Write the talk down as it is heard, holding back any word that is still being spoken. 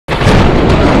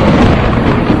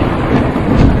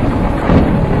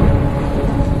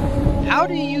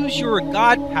your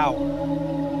God power.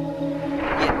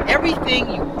 Get everything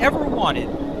you ever wanted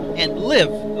and live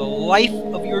the life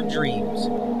of your dreams.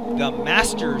 The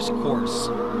Master's Course.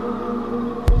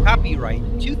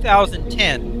 Copyright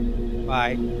 2010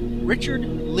 by Richard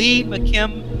Lee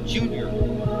McKim Jr.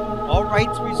 All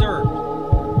rights reserved.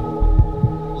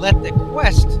 Let the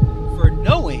quest for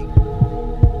knowing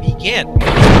begin.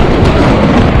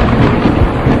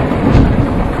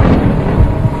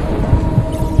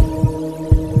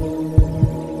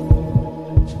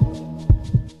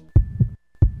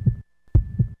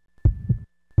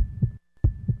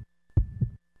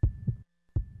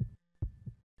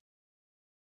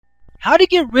 How to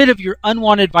get rid of your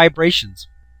unwanted vibrations.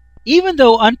 Even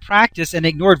though unpracticed and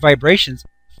ignored vibrations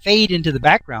fade into the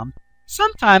background,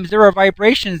 sometimes there are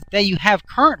vibrations that you have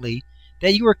currently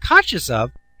that you are conscious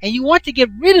of and you want to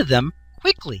get rid of them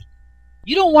quickly.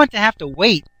 You don't want to have to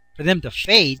wait for them to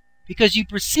fade because you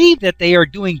perceive that they are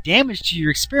doing damage to your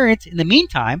experience in the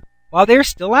meantime while they are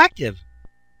still active.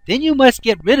 Then you must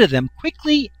get rid of them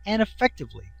quickly and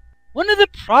effectively. One of the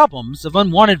problems of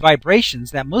unwanted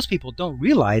vibrations that most people don't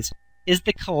realize is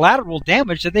the collateral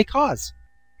damage that they cause.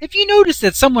 If you notice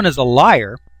that someone is a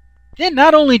liar, then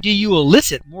not only do you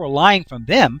elicit more lying from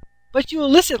them, but you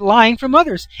elicit lying from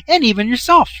others, and even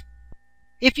yourself.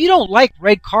 If you don't like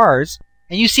red cars,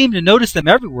 and you seem to notice them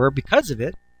everywhere because of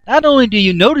it, not only do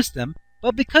you notice them,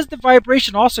 but because the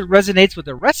vibration also resonates with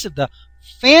the rest of the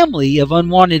family of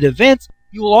unwanted events,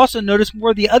 you will also notice more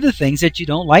of the other things that you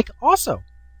don't like also.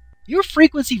 Your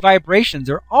frequency vibrations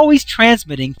are always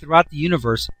transmitting throughout the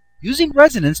universe, using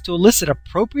resonance to elicit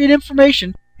appropriate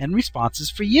information and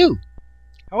responses for you.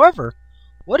 However,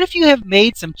 what if you have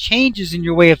made some changes in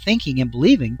your way of thinking and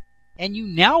believing, and you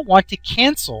now want to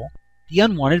cancel the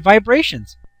unwanted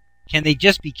vibrations? Can they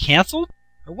just be canceled,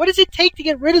 or what does it take to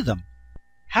get rid of them?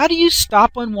 How do you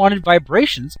stop unwanted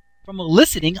vibrations from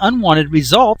eliciting unwanted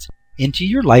results into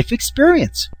your life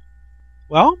experience?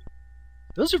 Well,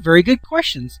 those are very good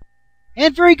questions,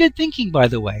 and very good thinking, by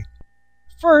the way.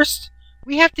 First,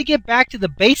 we have to get back to the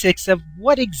basics of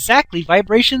what exactly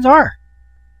vibrations are.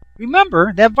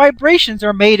 Remember that vibrations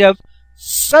are made of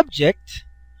subject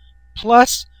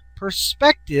plus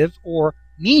perspective or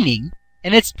meaning,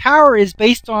 and its power is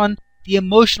based on the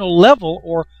emotional level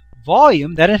or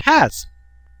volume that it has.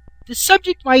 The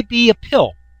subject might be a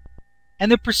pill,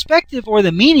 and the perspective or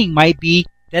the meaning might be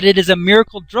that it is a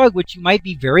miracle drug which you might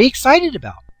be very excited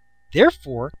about.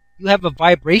 Therefore, you have a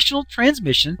vibrational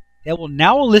transmission that will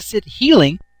now elicit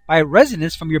healing by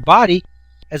resonance from your body,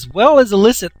 as well as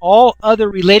elicit all other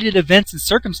related events and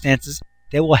circumstances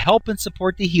that will help and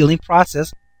support the healing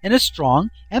process in a strong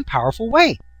and powerful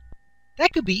way.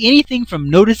 That could be anything from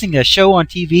noticing a show on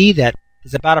TV that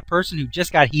is about a person who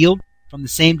just got healed from the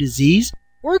same disease,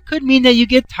 or it could mean that you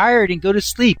get tired and go to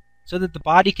sleep so that the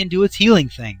body can do its healing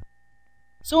thing.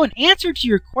 So in answer to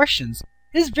your questions,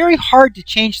 it is very hard to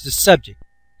change the subject.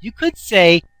 You could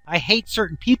say, I hate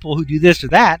certain people who do this or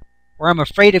that, or I'm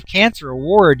afraid of cancer or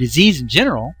war or disease in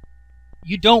general.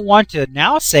 You don't want to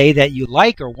now say that you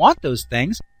like or want those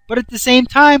things, but at the same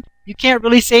time, you can't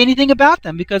really say anything about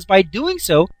them because by doing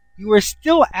so, you are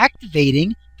still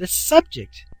activating the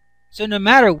subject. So no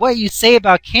matter what you say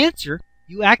about cancer,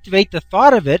 you activate the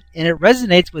thought of it and it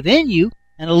resonates within you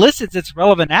and elicits its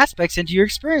relevant aspects into your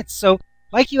experience. So,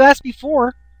 like you asked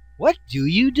before, what do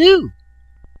you do?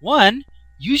 1.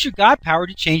 Use your God power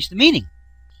to change the meaning.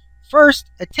 First,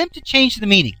 attempt to change the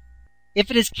meaning. If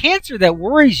it is cancer that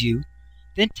worries you,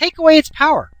 then take away its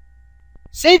power.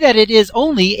 Say that it is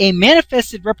only a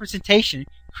manifested representation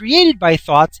created by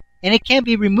thoughts and it can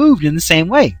be removed in the same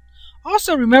way.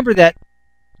 Also remember that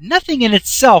nothing in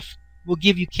itself will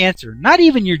give you cancer, not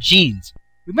even your genes.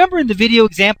 Remember in the video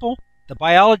example, The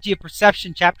Biology of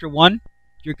Perception, Chapter 1,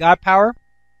 Your God Power,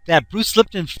 that Bruce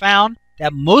Lipton found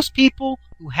that most people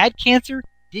who had cancer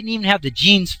didn't even have the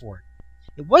genes for it.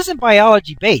 It wasn't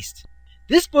biology based.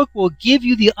 This book will give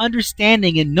you the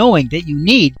understanding and knowing that you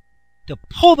need to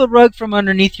pull the rug from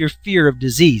underneath your fear of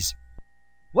disease.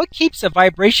 What keeps a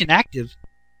vibration active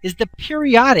is the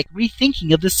periodic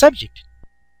rethinking of the subject.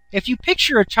 If you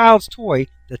picture a child's toy,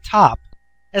 the top,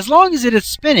 as long as it is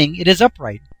spinning, it is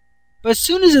upright. But as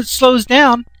soon as it slows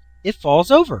down, it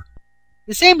falls over.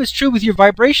 The same is true with your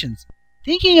vibrations.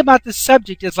 Thinking about the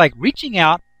subject is like reaching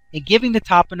out and giving the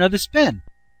top another spin.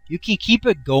 You can keep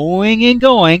it going and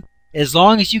going as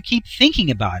long as you keep thinking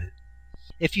about it.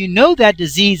 If you know that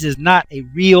disease is not a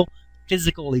real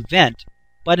physical event,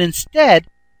 but instead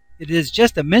it is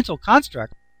just a mental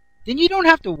construct, then you don't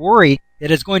have to worry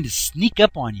that it's going to sneak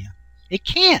up on you. It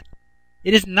can't.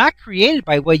 It is not created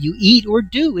by what you eat or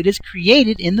do. It is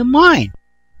created in the mind.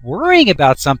 Worrying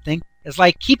about something is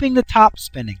like keeping the top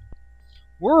spinning.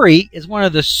 Worry is one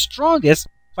of the strongest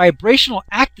vibrational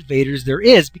activators there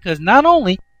is because not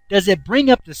only does it bring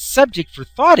up the subject for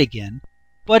thought again,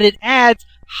 but it adds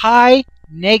high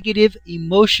negative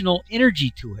emotional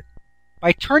energy to it.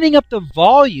 By turning up the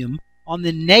volume on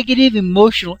the negative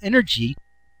emotional energy,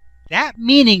 that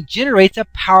meaning generates a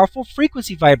powerful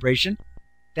frequency vibration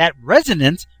that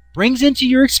resonance brings into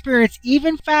your experience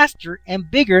even faster and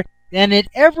bigger than it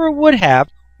ever would have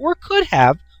or could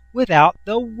have without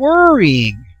the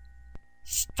worrying.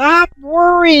 Stop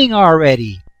worrying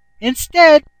already.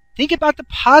 Instead, think about the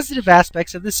positive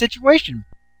aspects of the situation.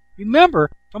 Remember,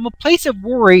 from a place of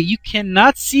worry, you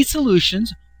cannot see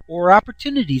solutions or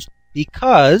opportunities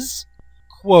because,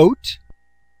 quote,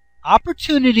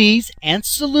 opportunities and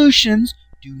solutions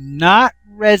do not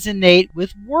resonate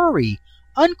with worry,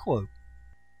 unquote.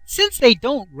 Since they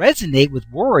don't resonate with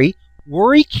worry,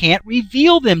 worry can't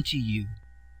reveal them to you.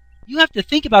 You have to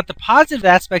think about the positive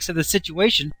aspects of the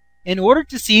situation in order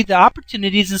to see the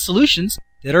opportunities and solutions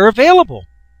that are available.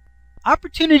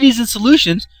 Opportunities and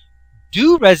solutions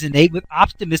do resonate with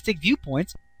optimistic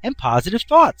viewpoints and positive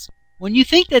thoughts. When you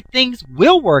think that things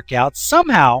will work out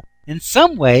somehow, in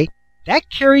some way, that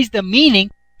carries the meaning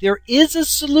there is a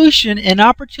solution and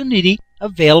opportunity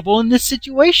available in this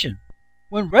situation.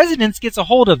 When resonance gets a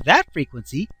hold of that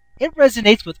frequency, it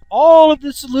resonates with all of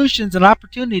the solutions and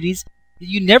opportunities that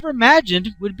you never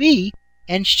imagined would be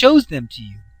and shows them to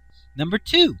you. Number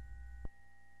 2,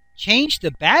 change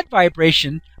the bad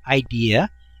vibration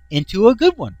idea into a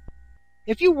good one.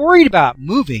 If you're worried about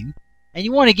moving and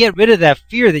you want to get rid of that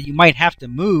fear that you might have to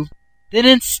move, then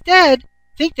instead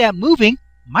think that moving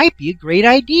might be a great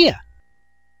idea.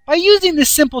 By using this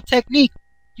simple technique,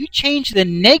 you change the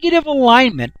negative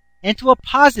alignment into a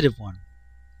positive one.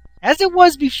 As it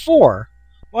was before,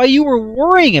 while you were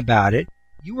worrying about it,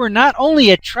 you were not only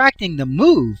attracting the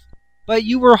move, but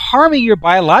you were harming your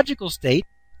biological state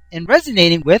and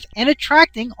resonating with and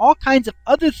attracting all kinds of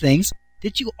other things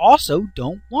that you also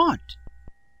don't want.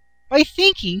 By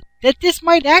thinking that this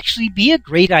might actually be a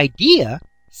great idea,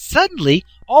 suddenly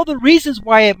all the reasons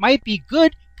why it might be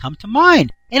good come to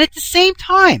mind. And at the same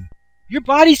time, your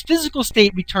body's physical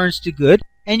state returns to good,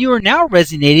 and you are now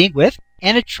resonating with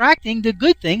and attracting the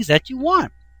good things that you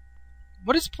want.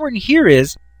 What is important here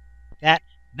is that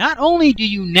not only do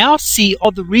you now see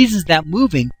all the reasons that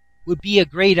moving would be a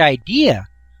great idea,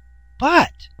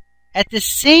 but at the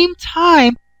same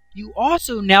time, you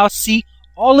also now see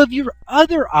all of your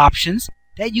other options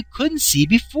that you couldn't see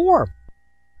before.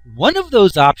 One of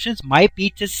those options might be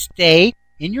to stay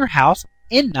in your house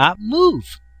and not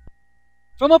move.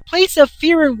 From a place of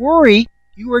fear and worry,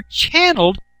 you are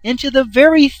channeled into the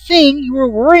very thing you were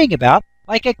worrying about,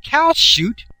 like a cow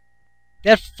chute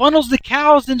that funnels the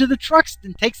cows into the trucks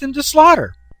and takes them to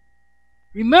slaughter.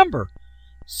 Remember,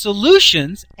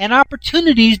 solutions and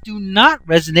opportunities do not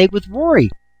resonate with worry,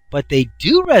 but they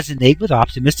do resonate with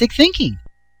optimistic thinking.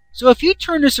 So if you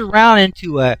turn this around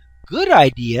into a good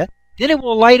idea, then it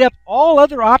will light up all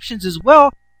other options as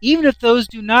well, even if those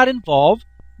do not involve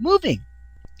moving.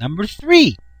 Number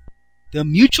 3, the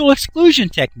mutual exclusion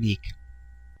technique.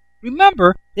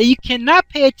 Remember that you cannot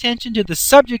pay attention to the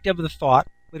subject of the thought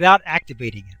without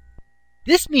activating it.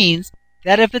 This means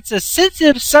that if it's a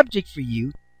sensitive subject for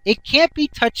you, it can't be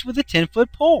touched with a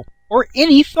 10-foot pole or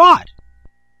any thought.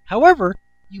 However,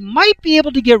 you might be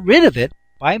able to get rid of it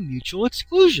by mutual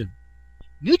exclusion.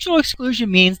 Mutual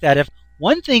exclusion means that if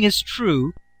one thing is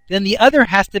true, then the other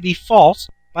has to be false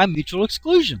by mutual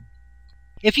exclusion.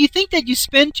 If you think that you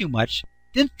spend too much,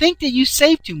 then think that you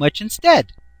save too much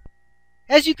instead.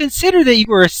 As you consider that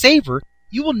you are a saver,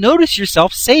 you will notice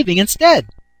yourself saving instead.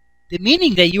 The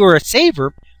meaning that you are a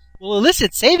saver will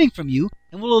elicit saving from you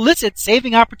and will elicit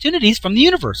saving opportunities from the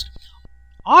universe.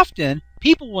 Often,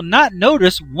 people will not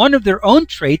notice one of their own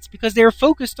traits because they are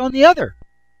focused on the other.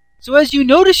 So as you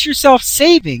notice yourself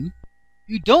saving,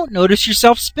 you don't notice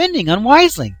yourself spending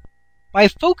unwisely. By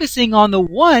focusing on the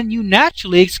one, you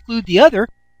naturally exclude the other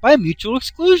by mutual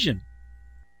exclusion.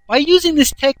 By using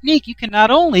this technique, you can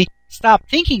not only stop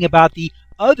thinking about the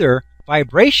other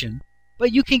vibration,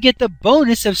 but you can get the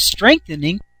bonus of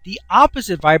strengthening the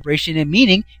opposite vibration and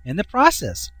meaning in the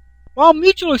process. While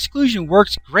mutual exclusion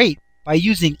works great by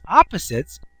using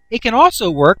opposites, it can also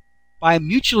work by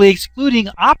mutually excluding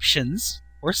options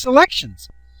or selections.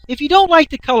 If you don't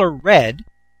like the color red,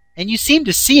 and you seem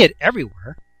to see it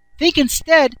everywhere, think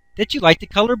instead that you like the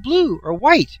color blue or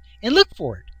white and look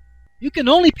for it. You can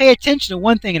only pay attention to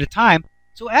one thing at a time,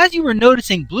 so as you are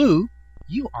noticing blue,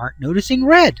 you aren't noticing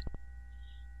red.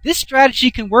 This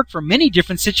strategy can work for many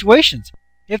different situations.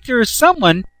 If there is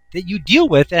someone that you deal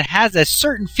with that has a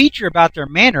certain feature about their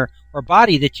manner or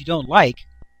body that you don't like,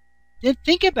 then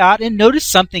think about and notice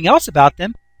something else about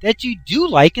them that you do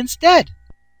like instead.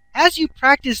 As you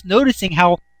practice noticing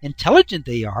how intelligent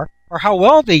they are, or how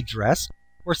well they dress,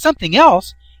 or something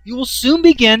else, you will soon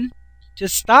begin to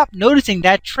stop noticing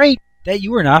that trait that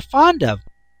you are not fond of.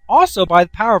 Also, by the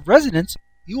power of resonance,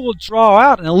 you will draw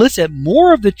out and elicit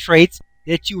more of the traits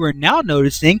that you are now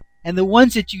noticing, and the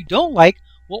ones that you don't like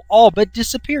will all but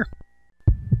disappear.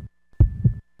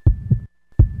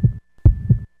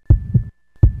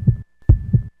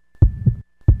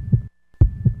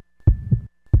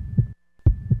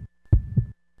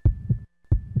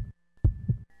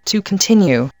 To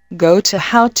continue, go to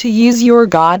How to Use Your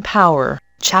God Power,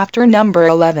 chapter number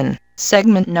 11,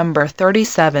 segment number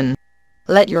 37.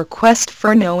 Let your quest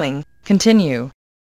for knowing continue.